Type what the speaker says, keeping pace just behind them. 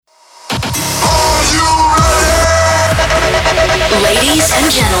Ladies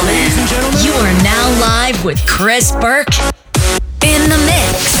and gentlemen, you are now live with Chris Burke in the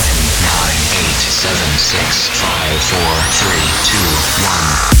mix. 9, 8, 7, 6, 5, 4, 3, 2,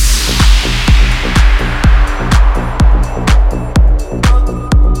 1.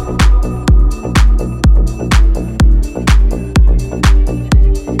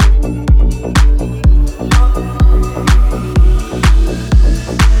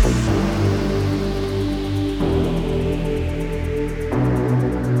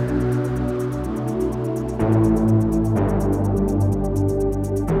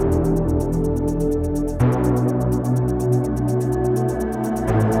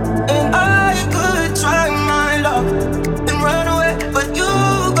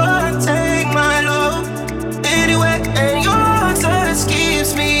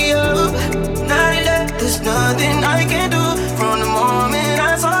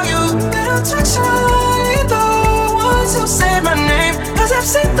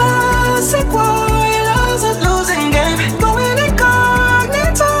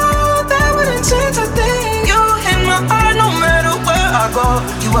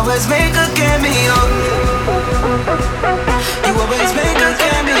 You always make a cameo. You always make a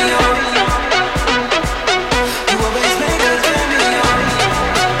cameo.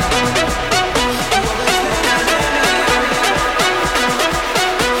 You always make a cameo.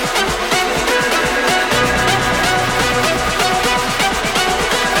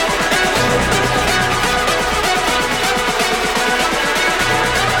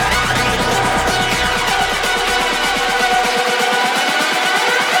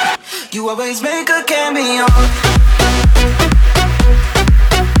 You always make a cameo.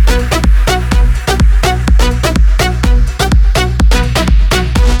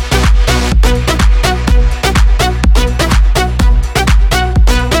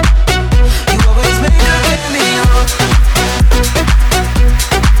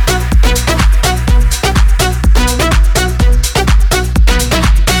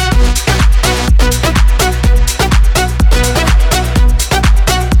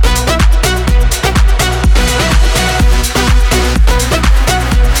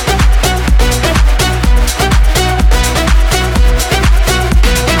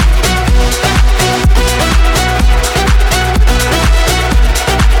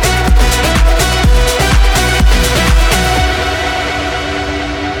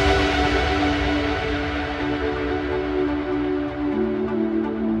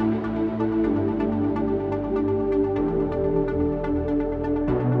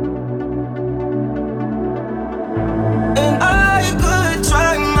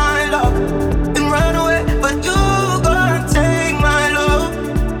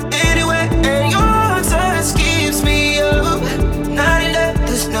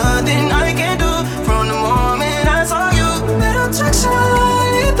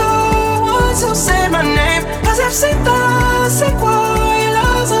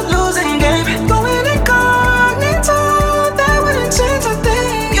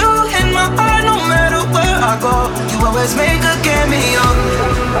 Always make a cameo.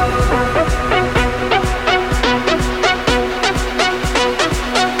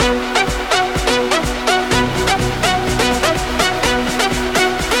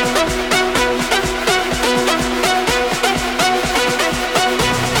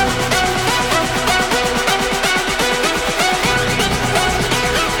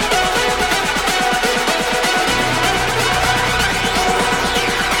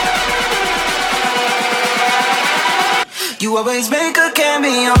 You always make a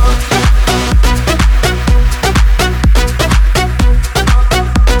cameo.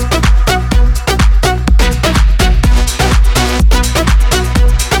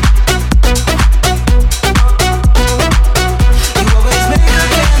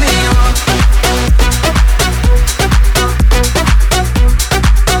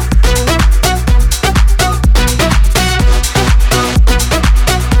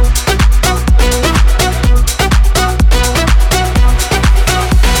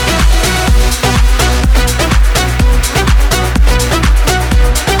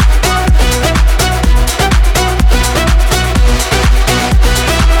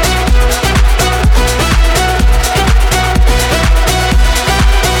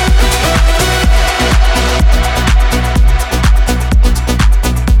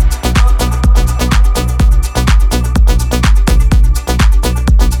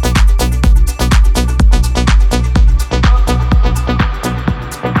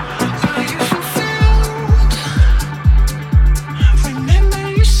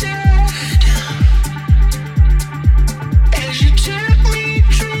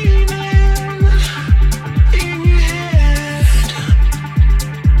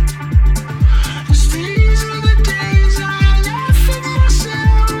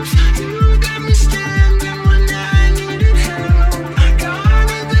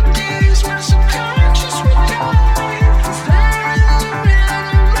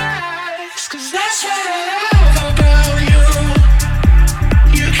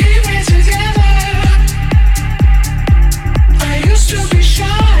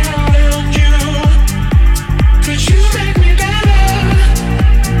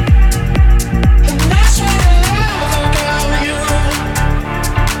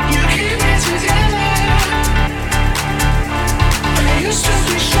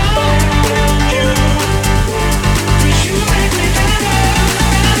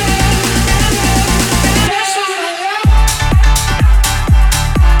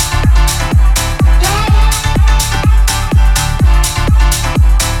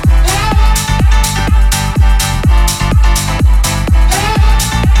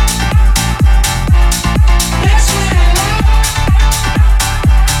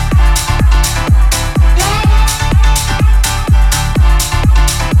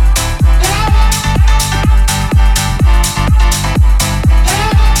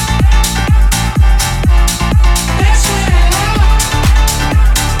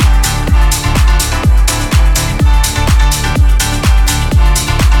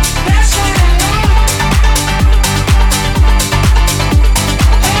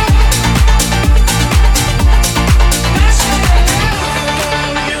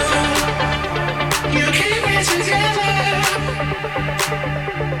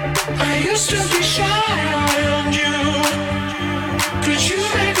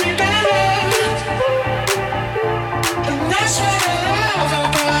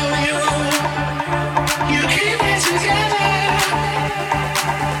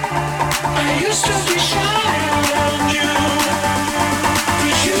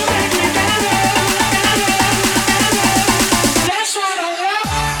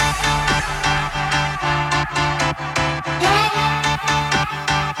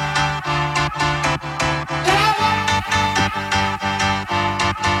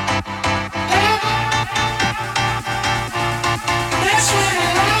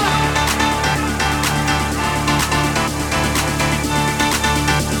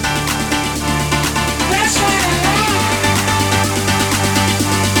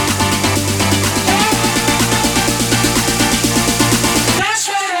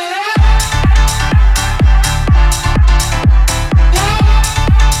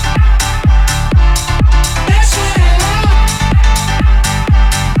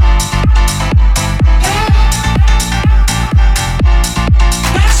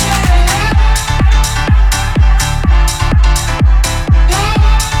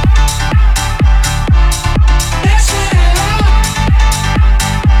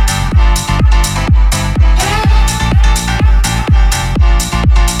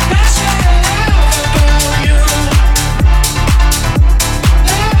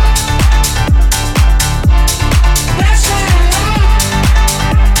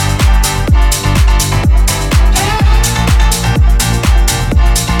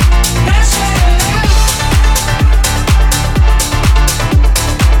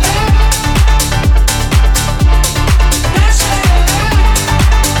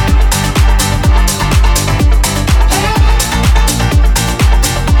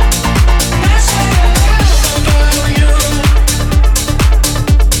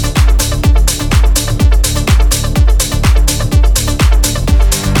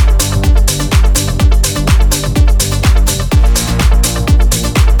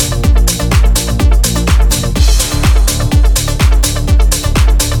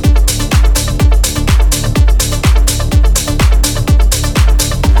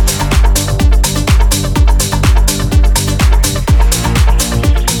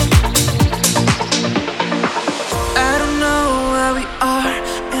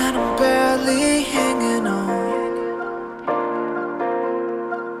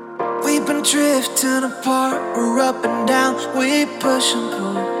 drifting apart, we're up and down, we push and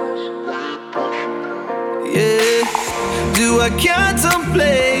pull. Yeah. Do I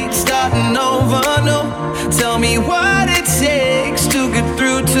contemplate starting over? No. Tell me what it takes to get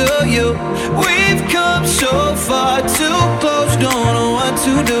through to you. We've come so far, too close. Don't know what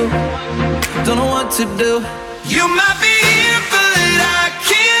to do. Don't know what to do. You might be here, but I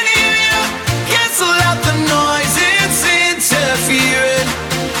can't hear you. Cancel out the noise, it's interfering.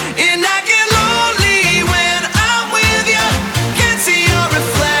 And I get lonely when I'm with you. Can't see your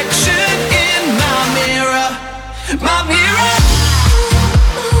reflection in my mirror. My mirror.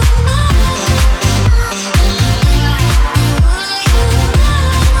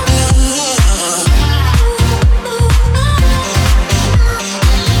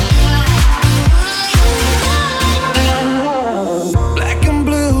 Black and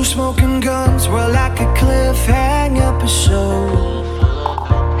blue, smoking guns, we're like a cliffhanger episode.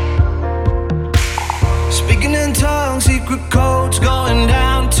 Speaking in tongues, secret codes, going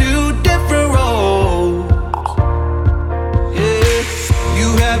down two different roads. Yeah, you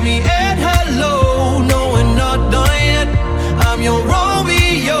have me at hello, no, we're not done yet. I'm your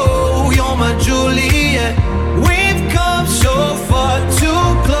Romeo, you're my Juliet. We've come so far, too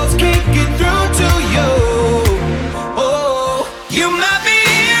close, can't get through to you. Oh, you might be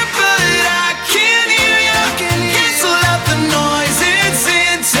here, but I can't hear you. Cancel out the noise, it's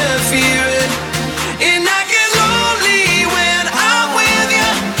interfering. And I get lonely when I'm with you.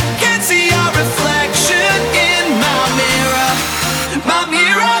 Can't see your reflection in my mirror. My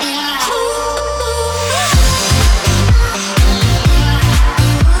mirror.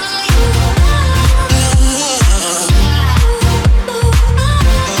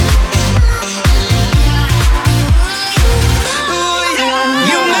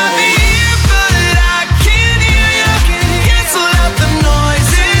 You might be here, but I can't hear you. Cancel out the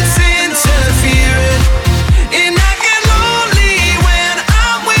noise, it's interfering. And I get lonely when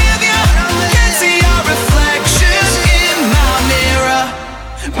I'm with you. Can't see your reflection in my mirror.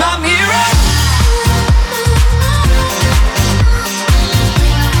 My mirror.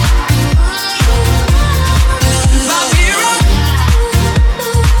 My mirror.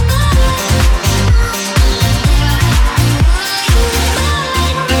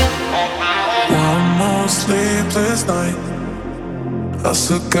 sleepless night. I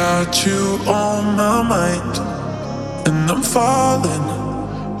still got you on my mind, and I'm falling.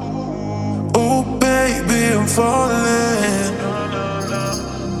 Oh baby, I'm falling.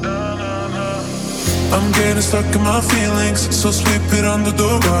 I'm getting stuck in my feelings, so sweep it under the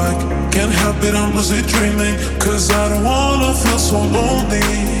rug. Can't help it, I'm lucid dreaming, cause I don't wanna feel so lonely.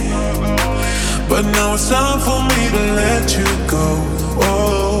 But now it's time for me to let you go.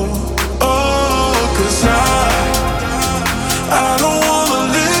 Oh, oh, cause I don't wanna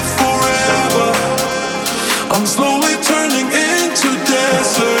live forever. I'm slowly turning into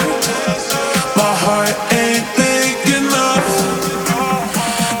desert. My heart ain't big enough,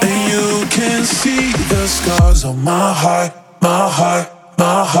 and you can see the scars on my heart, my heart,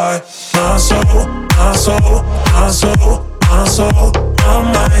 my heart, my soul, my soul, my soul, my soul, my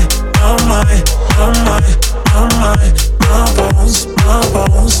mind, my mind, my mind, my mind, my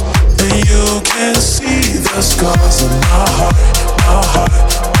bones, and you can see the scars on my heart, my heart,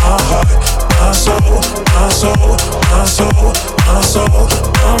 my heart, my soul, my soul, my soul, my soul,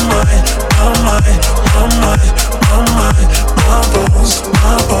 my mind, my mind, my mind, my mind, my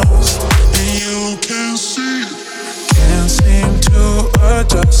bones, and you can see. Can't seem to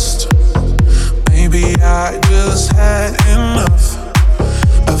adjust. Maybe I just had enough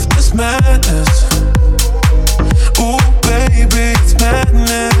of this madness. Ooh, baby, it's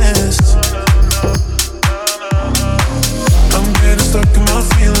madness. I'm getting stuck in my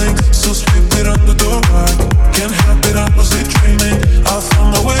feelings, so sweep it under the rug. Can't help it, I'm lucid dreaming. I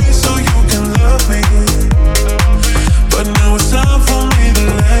found my way so you can love me, but now it's time for me to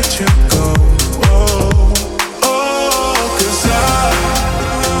let you go. Oh, oh, cause I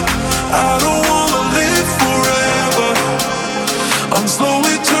don't wanna live forever. I'm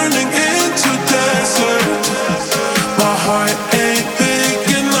slowly turning into desert. My heart ain't big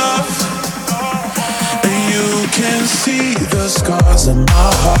enough, and you can see the scars in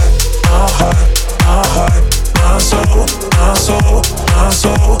my heart, my heart, my heart, my soul, my soul, my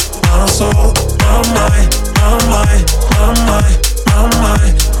soul, my soul, my mind, my mind, my mind, my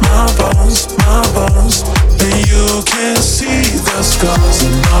mind, my bones, and you can see the scars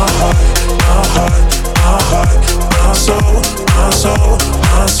in my heart, my heart, my heart, my soul, my soul,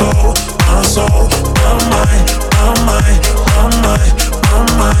 my soul, my soul, my mind, my mind, my mind, my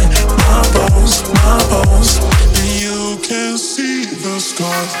mind, my bones, and you can see the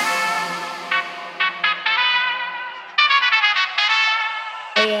scars.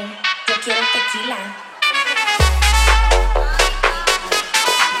 Oye, yo quiero tequila.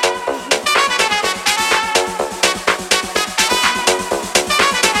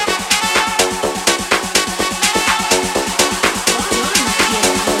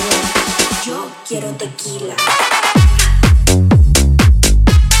 Quiero tequila.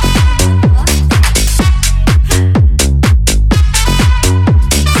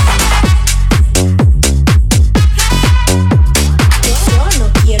 Yo no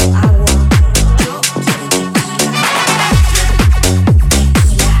quiero agua. Yo quiero tequila.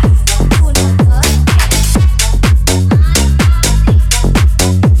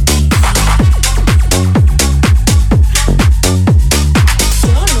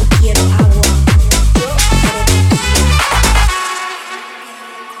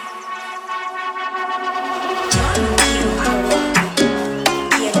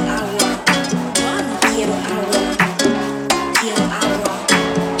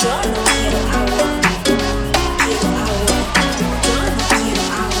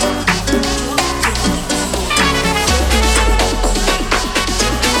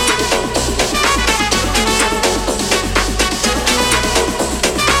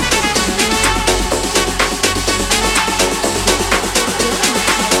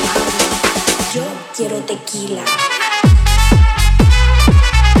 tequila.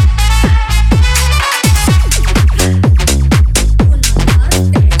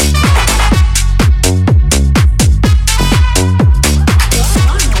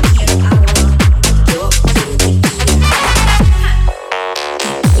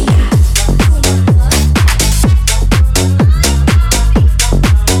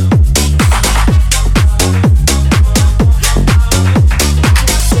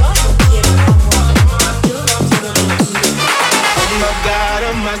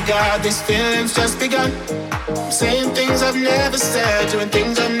 These feelings just begun. I'm saying things I've never said, doing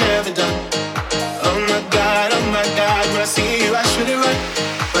things I've never done. Oh my God, when I see you I should it run.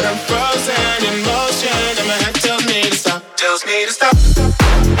 But I'm frozen in motion and my head tells me to stop. Tells me to stop.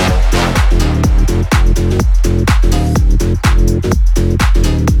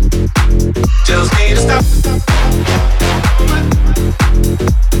 Tells me to stop.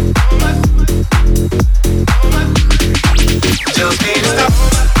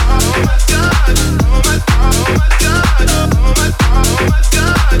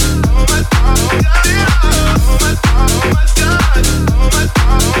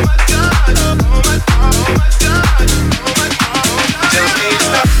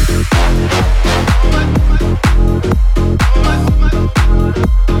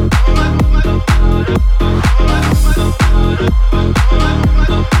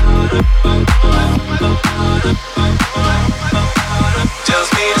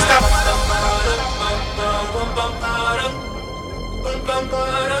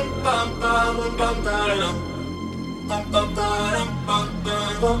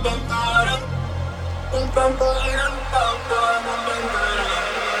 Tells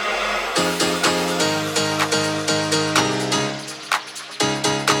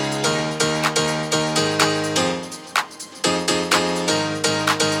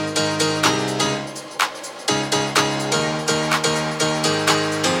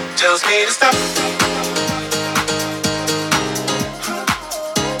me to stop.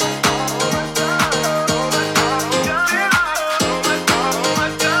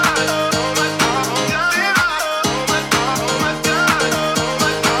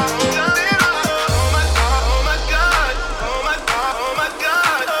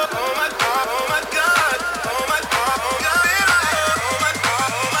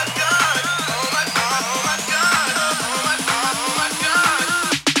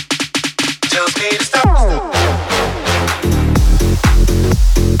 Tells me to stop.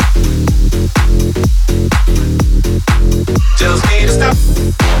 Tells me to stop.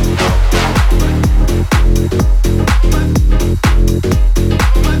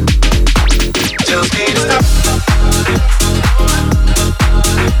 Tells me to stop.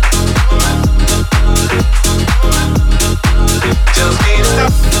 Tells me to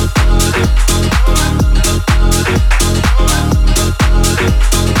stop.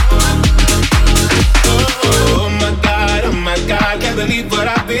 Can't believe what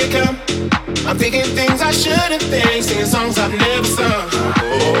I've become. I'm thinking things I shouldn't think, singing songs I've never sung.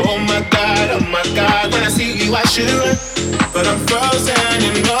 Oh my God, when I see you I should run, but I'm frozen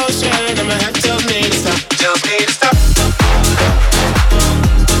in motion and my head tells me to stop. Tells me to stop.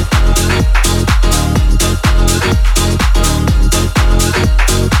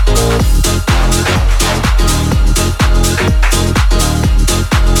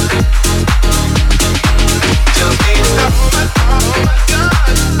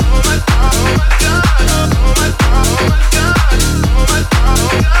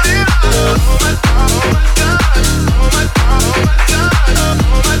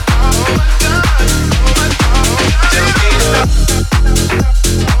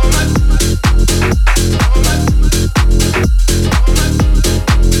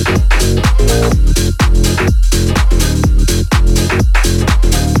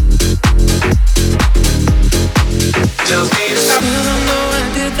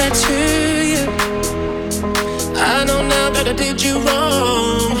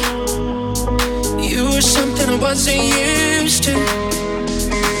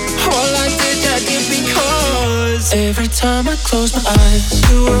 Every time I close my eyes,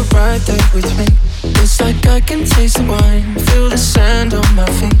 you were right there with me. It's like I can taste the wine, feel the sand on my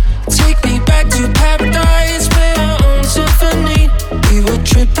feet. Take me back to paradise, play our own symphony. We were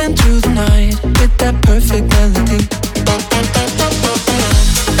tripping through the night with that perfect melody.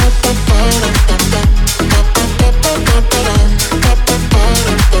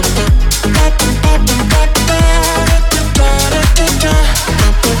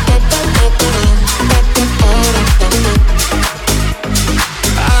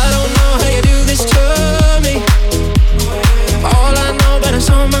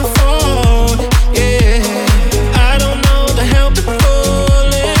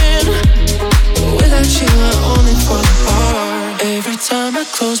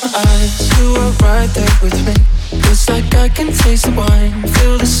 Close my eyes, you were right there with me. It's like I can taste the wine,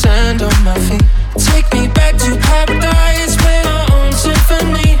 feel the sand on my feet. Take me back to paradise, play our own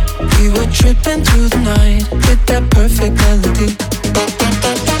symphony. We were tripping through the night with that perfect melody.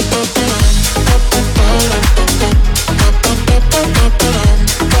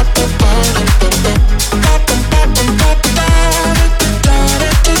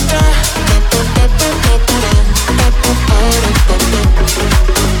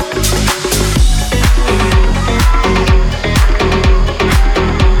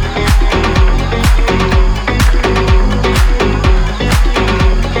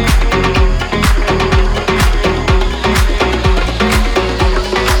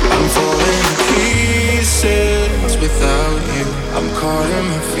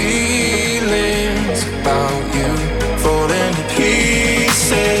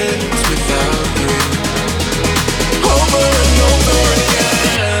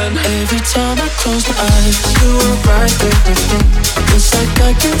 Close my eyes, you were right there with me. It's like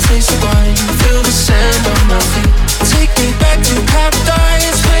I can taste the wine, feel the sand on my feet. Take me back to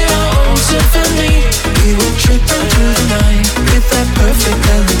paradise, play our own symphony. We were tripping through the night with that perfect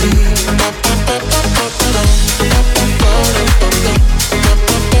melody.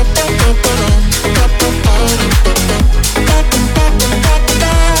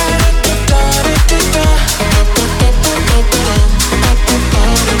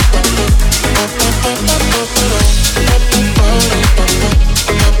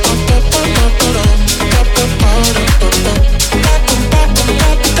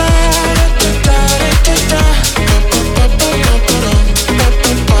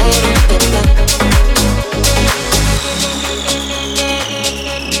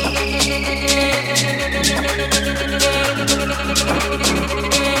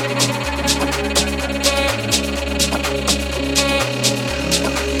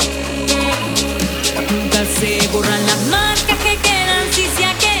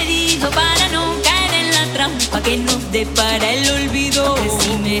 trampa que nos depara el olvido.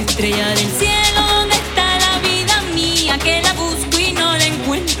 Decime, estrella del cielo, ¿dónde está la vida mía? Que la busco y no la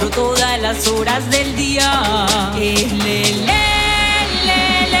encuentro todas las horas del día. Es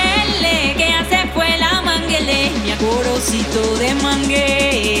que ya se fue la mangueleña, corocito de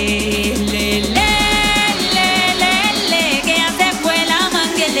mangue. Que ya se fue la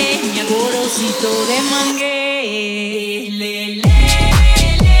mangueleña, corocito de mangue.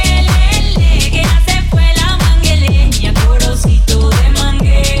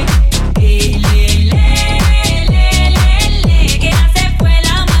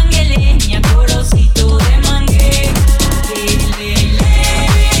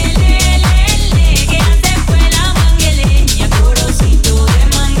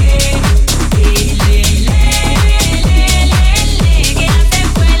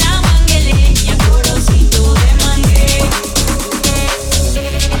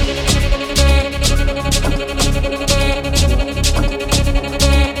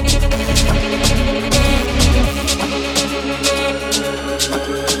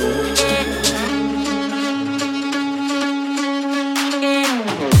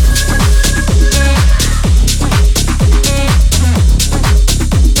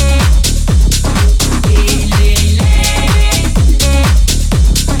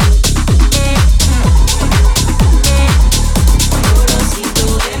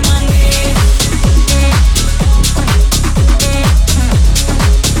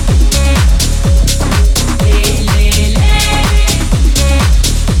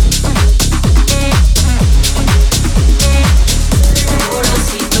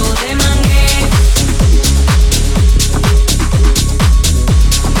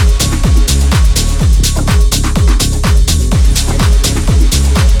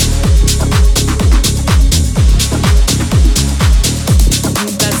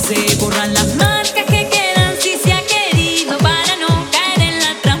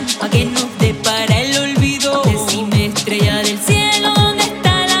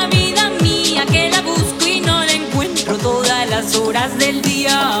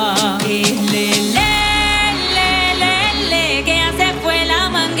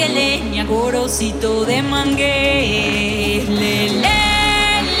 Corocito de mangue,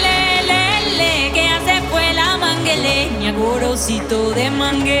 que ya se fue la mangueleña, corocito de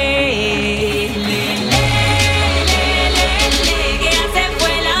mangue, que ya se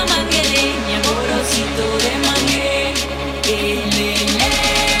fue la mangueleña, corocito de mangue, que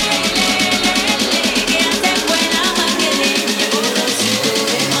ya se fue la mangueleña, corocito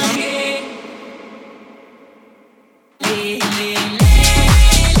de mangue.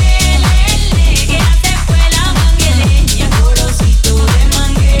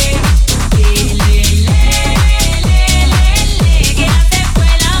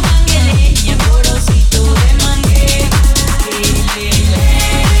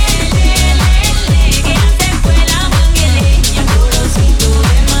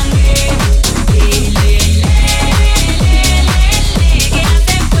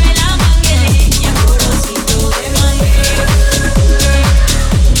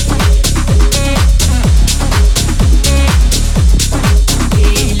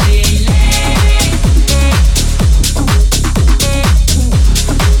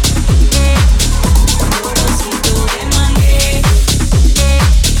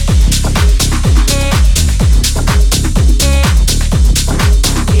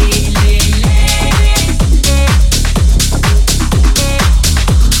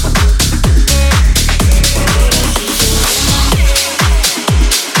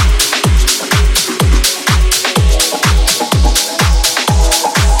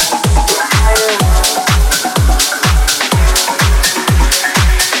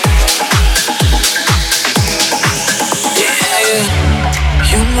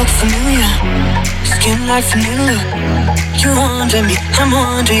 Like vanilla, you're under me, I'm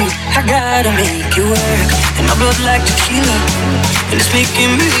under you. I gotta make you work, and my blood like tequila, and it's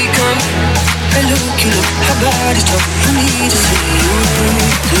making me come. Hey, look, you look, her body's tough. I need to see you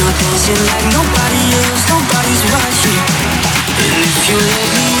work. You're dancing like nobody else, nobody's watching. And if you let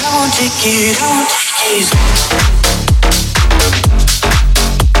me, I won't take it, I won't take it.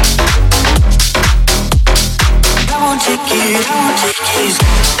 I won't take it, I won't take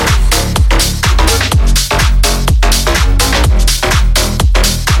it.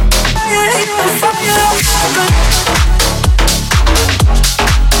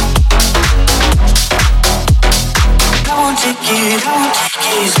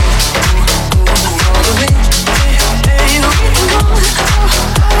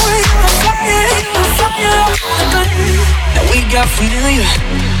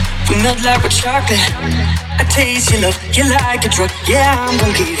 Melt like a chocolate. I taste your love, you like a drug. Yeah, I'm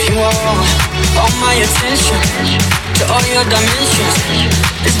gonna give you all my attention, to all your dimensions.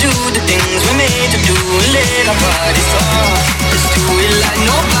 Let's do the things we're made to do and let our bodies talk. Let's do it like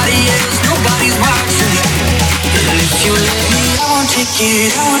nobody else, nobody's watching. And if you let me, I won't take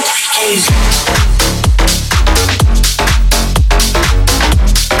it, I won't take it.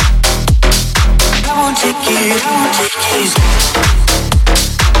 I won't take it, I won't take it.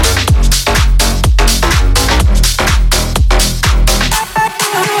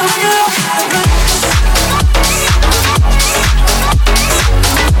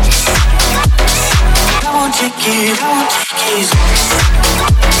 I won't take it.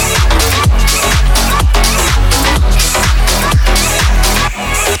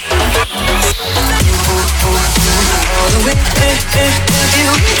 All the way, you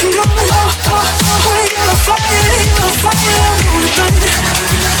can go you're a fire,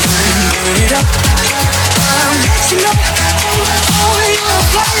 burn it up. I'm catching up. You're a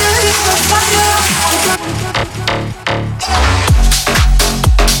fire.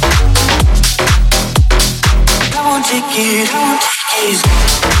 I won't take it, I won't take it.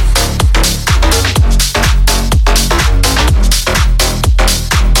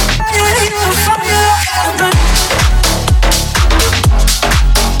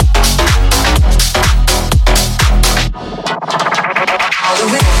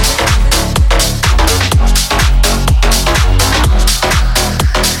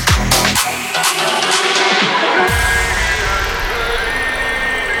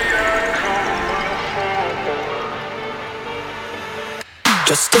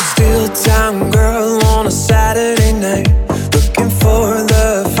 Just a still-time girl on a Saturday night, looking for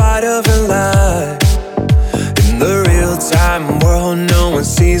the fight of her life. In the real-time world, no one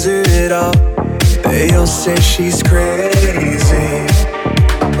sees her at all. They all say she's crazy,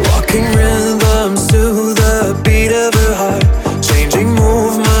 walking rhythms to the beat of her heart, changing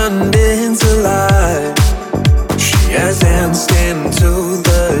movement into life. She has danced into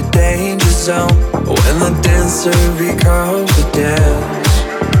the danger zone when the dancer becomes the dance.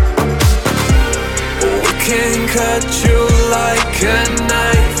 Can cut you like a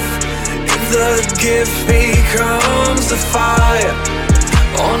knife if the gift becomes the fire.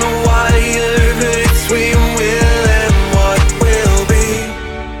 On a wire between will and what will be.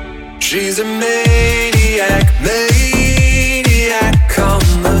 She's a maniac, maniac on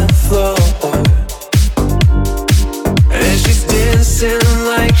the floor, and she's dancing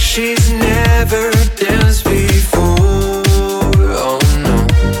like she's never danced before. Oh no.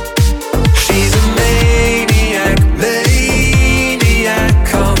 She's a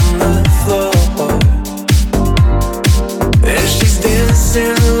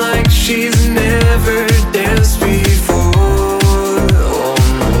like she's never danced before. Oh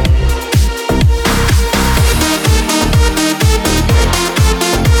no.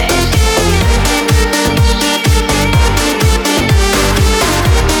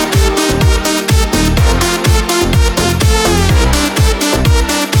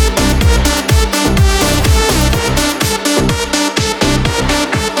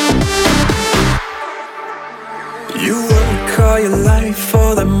 You work all your life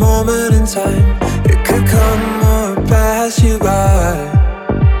for that moment in time. It could come or pass you by.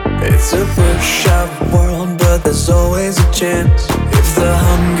 It's a push up world, but there's always a chance if the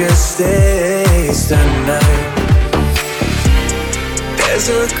hunger stays tonight. There's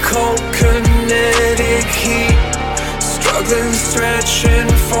a cold kinetic heat, struggling, stretching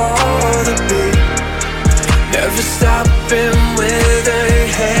for the beat, never stopping with her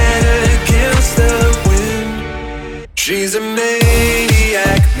head against the wind. She's a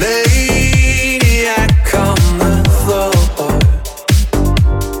maniac, maniac on the floor,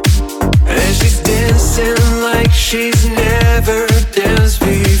 and she's dancing like she's never danced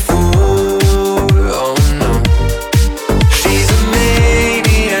before. Oh no. She's a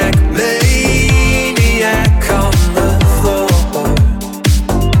maniac, maniac on the floor,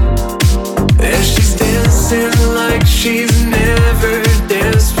 and she's dancing like she's never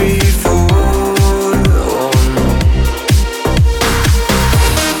danced before.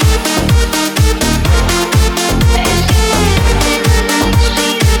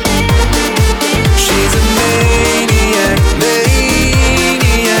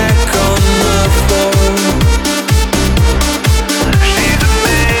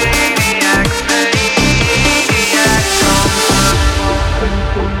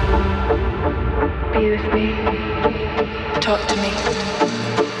 Talk to me,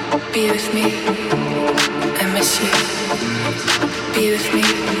 be with me, I miss you. Be with me,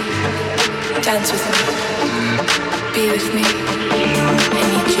 dance with me, be with me, I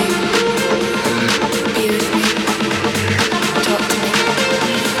need you.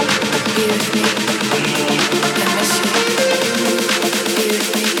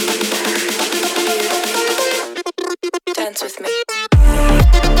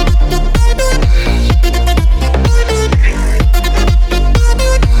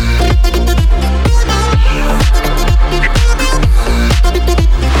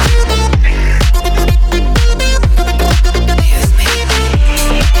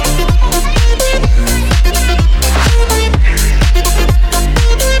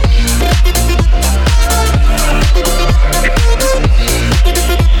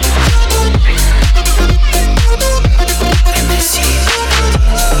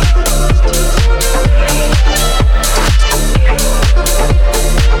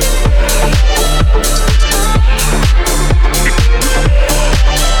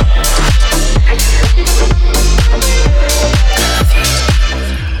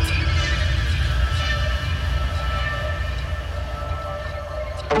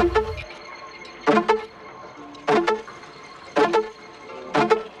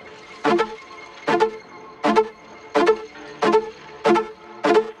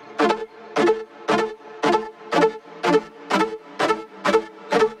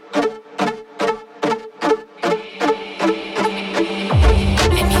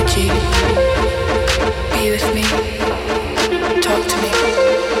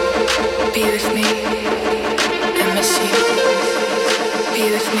 Be with me. I miss you. Be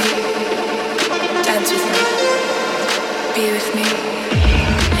with me. Dance with me. Be with me.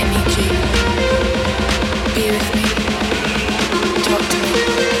 I need you. Be with me. Talk to me.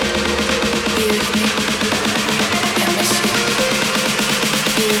 Be with me. I miss you.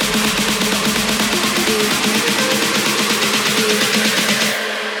 Be with me. Be with me. Be with me.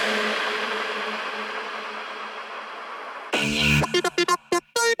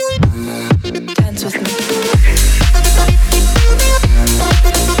 Dance with me.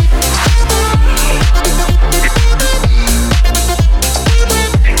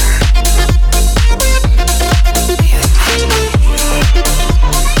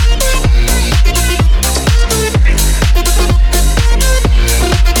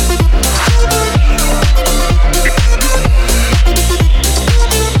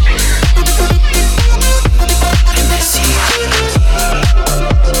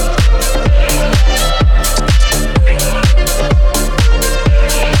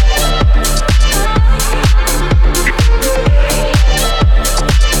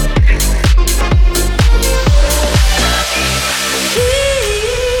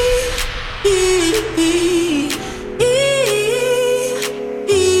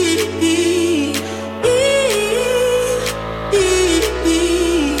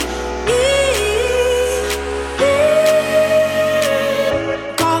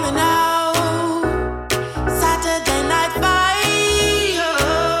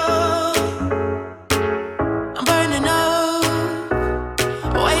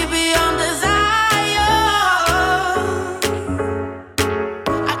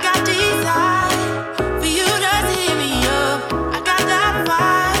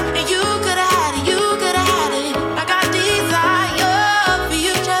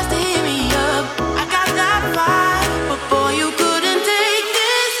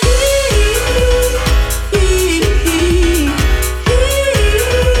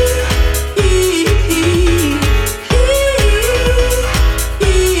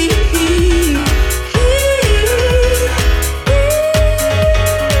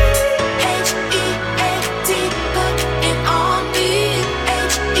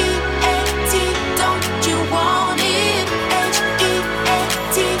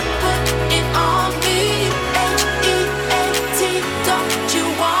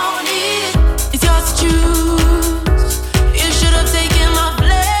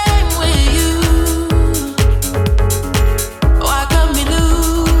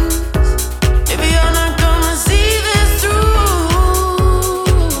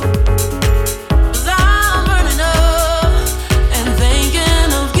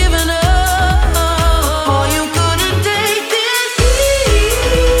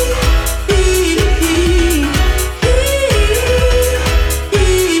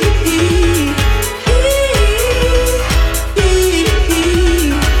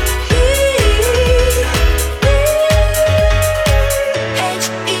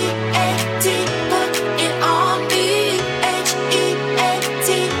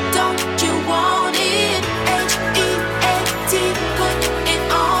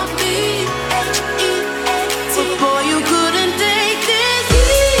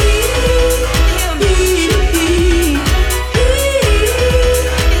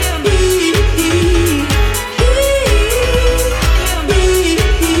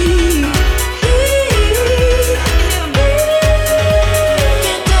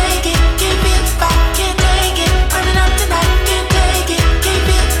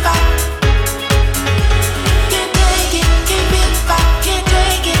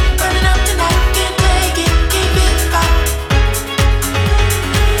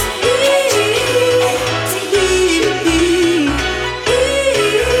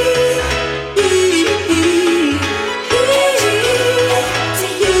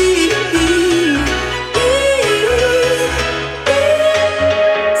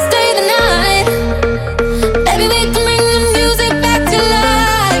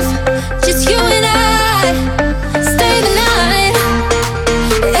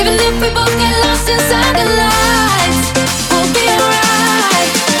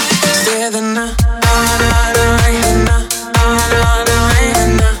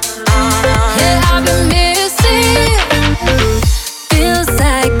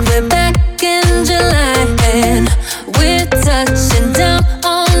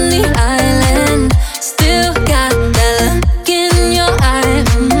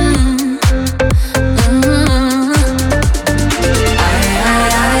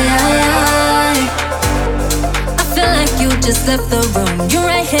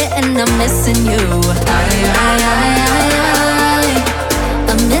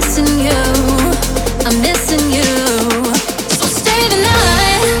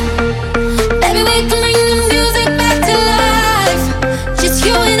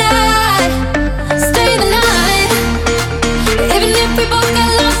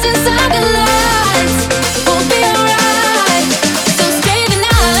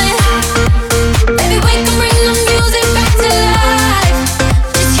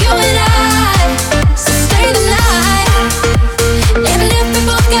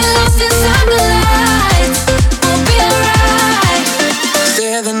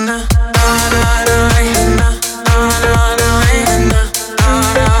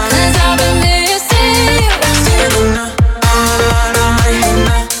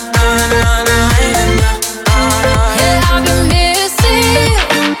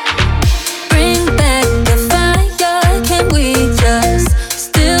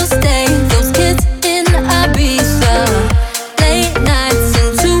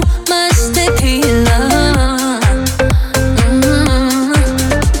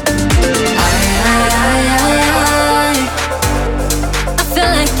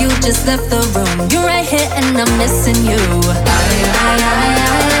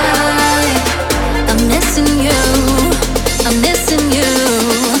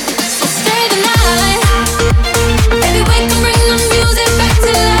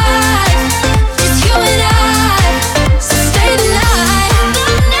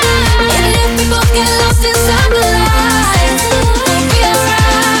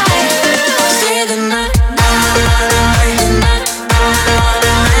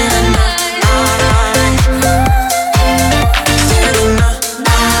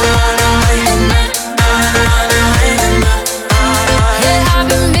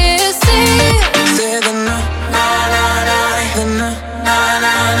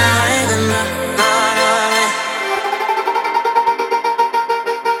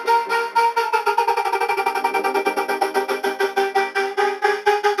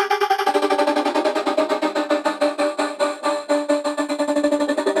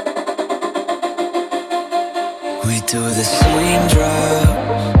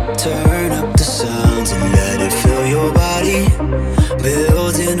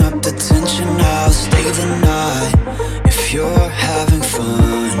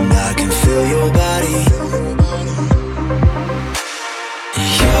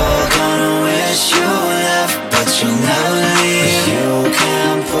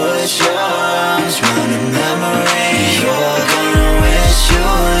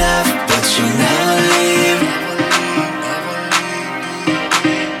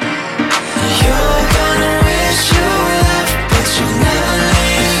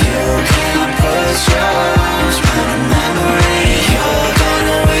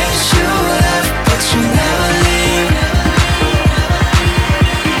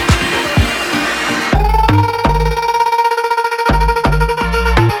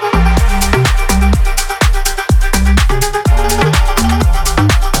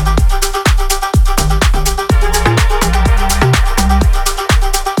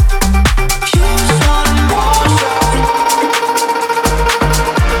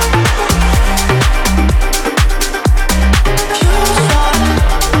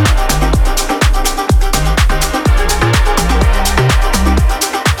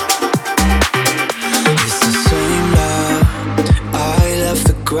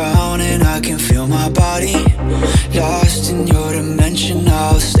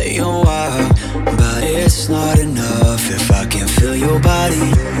 body.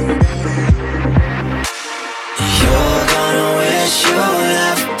 You're gonna wish you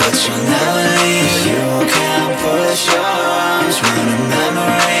left, but you'll never leave. You can't push your arms around a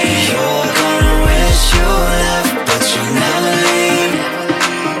memory. You're gonna wish you left, but you'll never leave.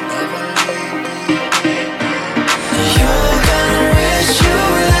 You're gonna wish you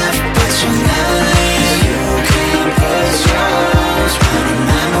left, but you'll never leave. You can't push your arms around a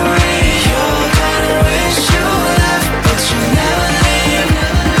memory. You're gonna wish you left, but you'll never leave.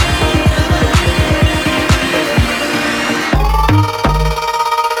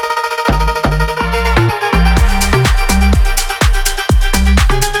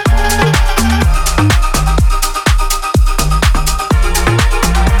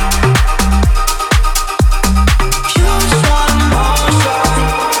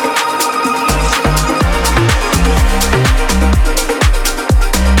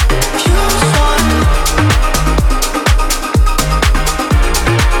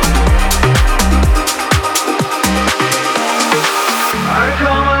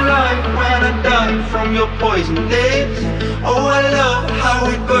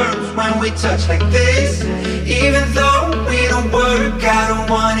 Touch like this, even though we don't work, I don't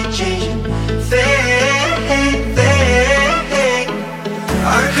wanna change a thing.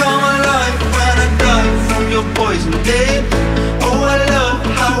 I come alive when I die from your poison lips. Oh, I love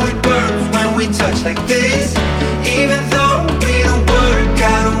how it burns when we touch like this, even though we don't work,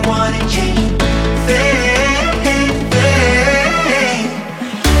 I don't wanna change a thing.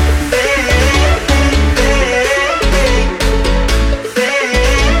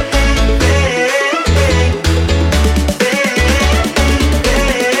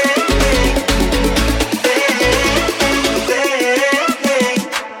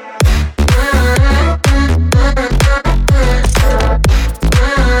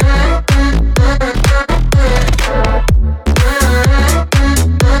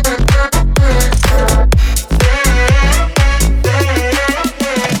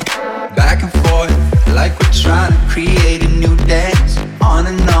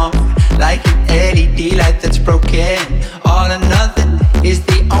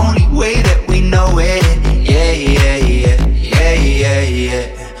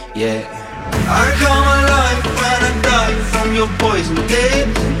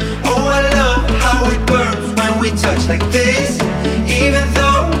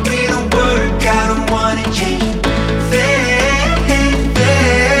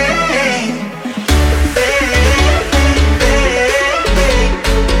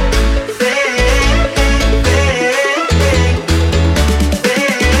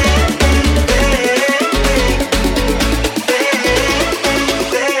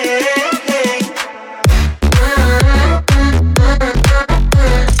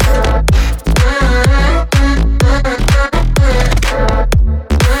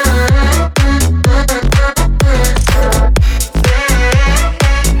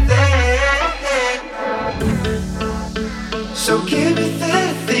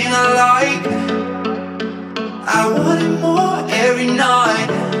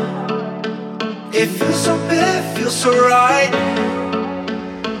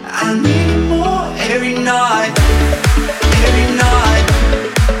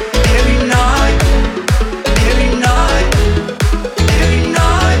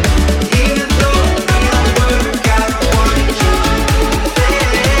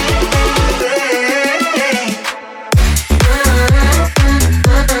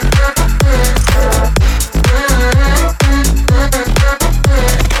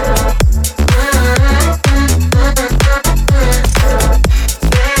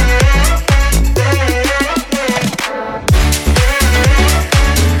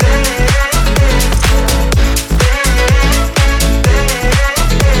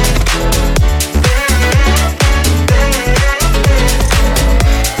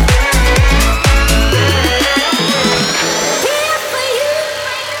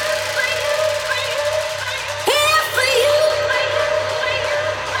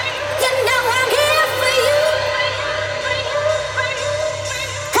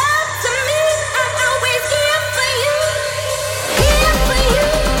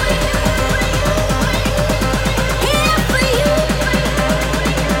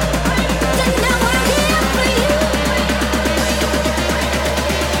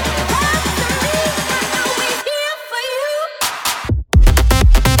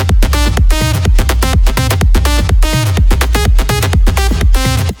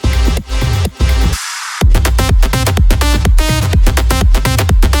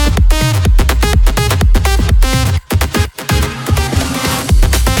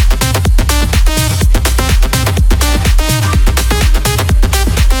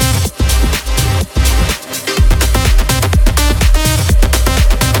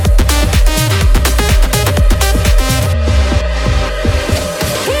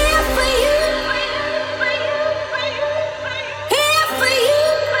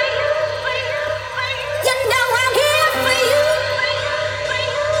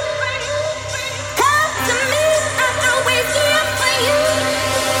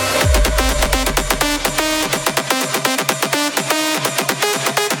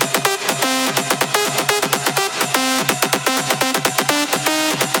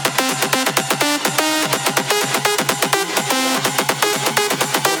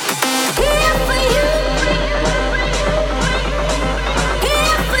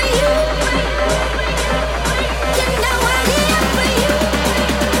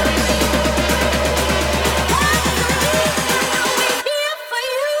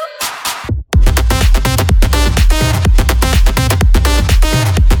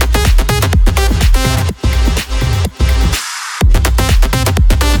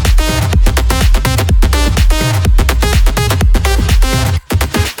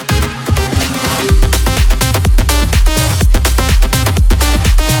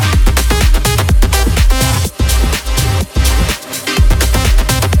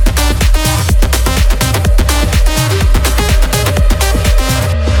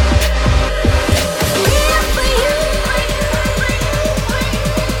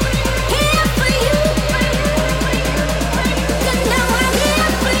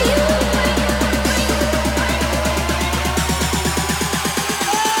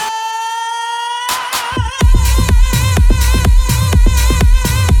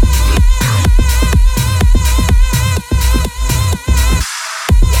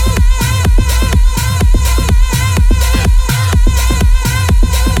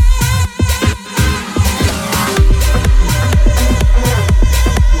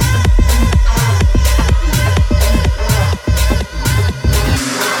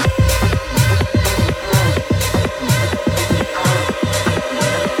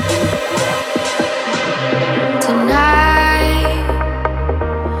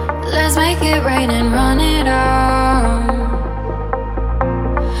 it rain and run it on.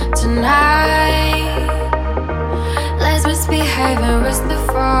 Tonight, let's misbehave and risk the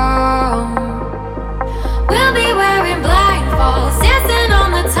fall. We'll be wearing blindfolds, dancing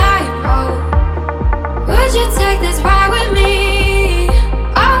on the tightrope. Would you take this ride with me?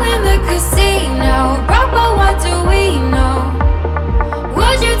 All in the casino, broke, but what do we know?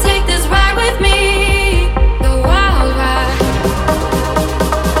 Would you take this ride with me? The wild ride.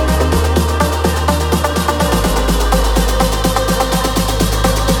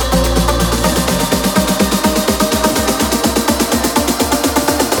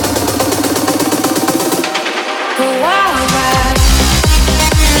 The wild ride.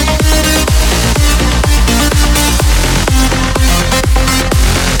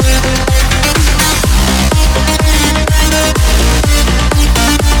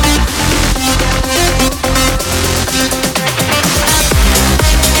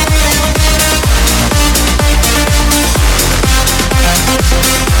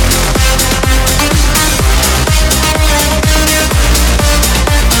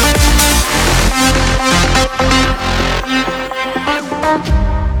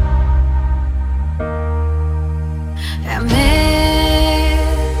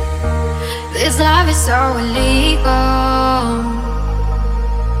 This love is so illegal.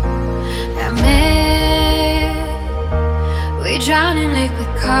 Admit we drown in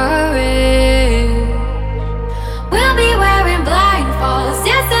liquid courage. We'll be wearing blindfolds,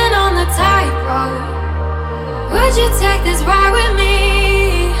 dancing on the tightrope. Would you take this ride with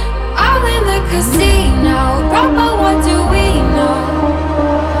me? All in the casino, broke, but what do we know?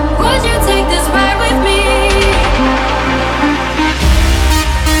 Would you take this ride with me?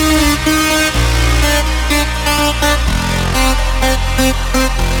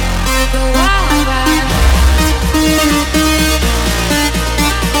 The wild ride.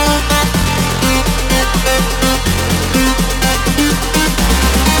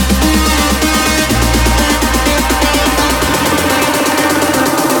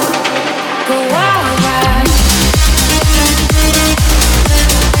 The wild ride.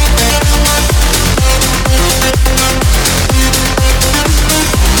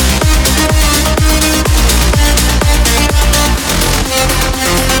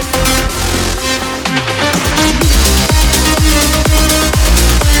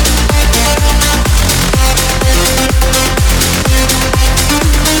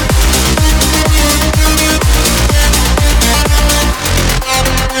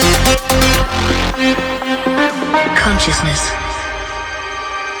 Consciousness.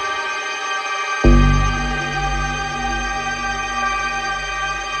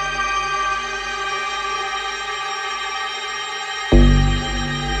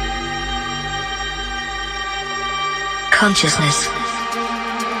 Consciousness.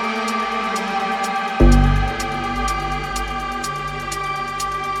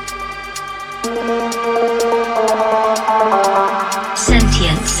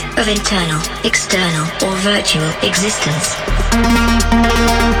 Sentience of internal, external, or virtual existence.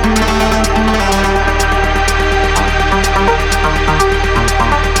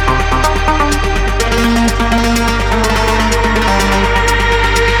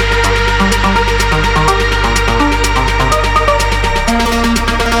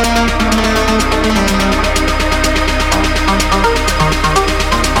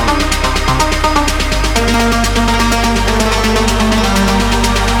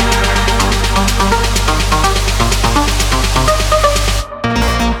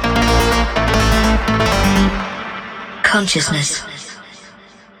 Consciousness.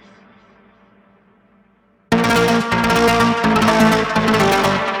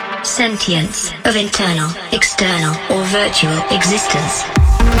 Sentience of internal, external, or virtual existence.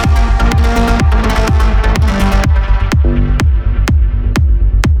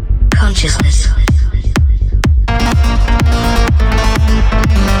 Consciousness.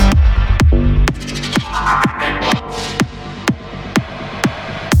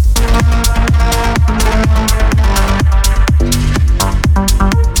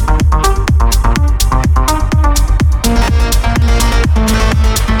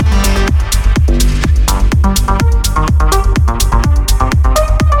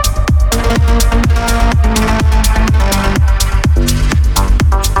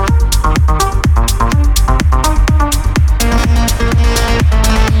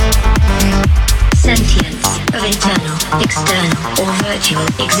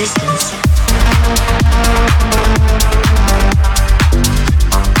 Existence.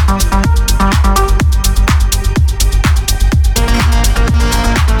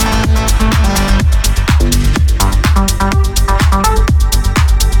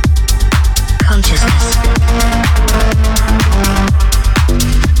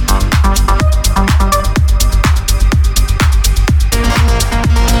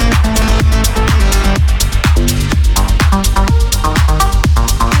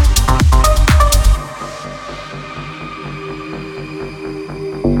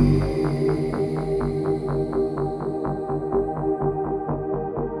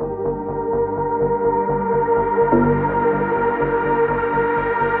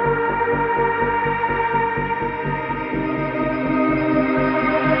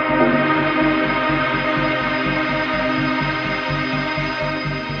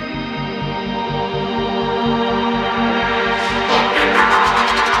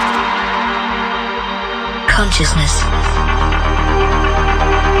 Consciousness.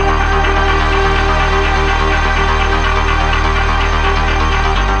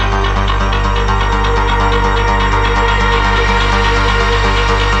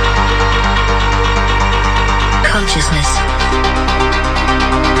 Consciousness.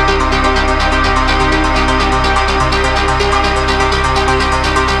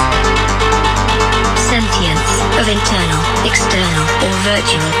 Sentience of internal, external, or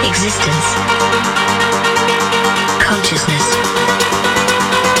virtual existence. Consciousness.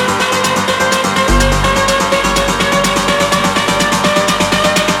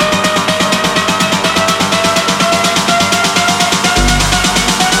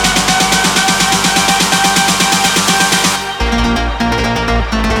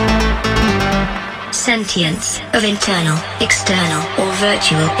 Sentience of internal, external, or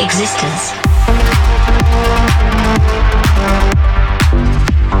virtual existence.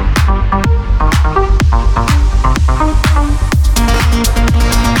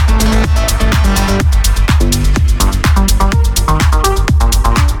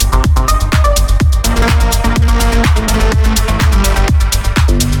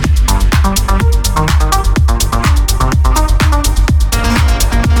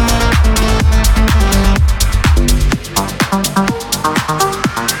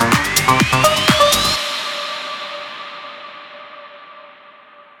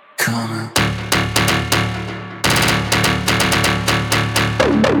 Come on.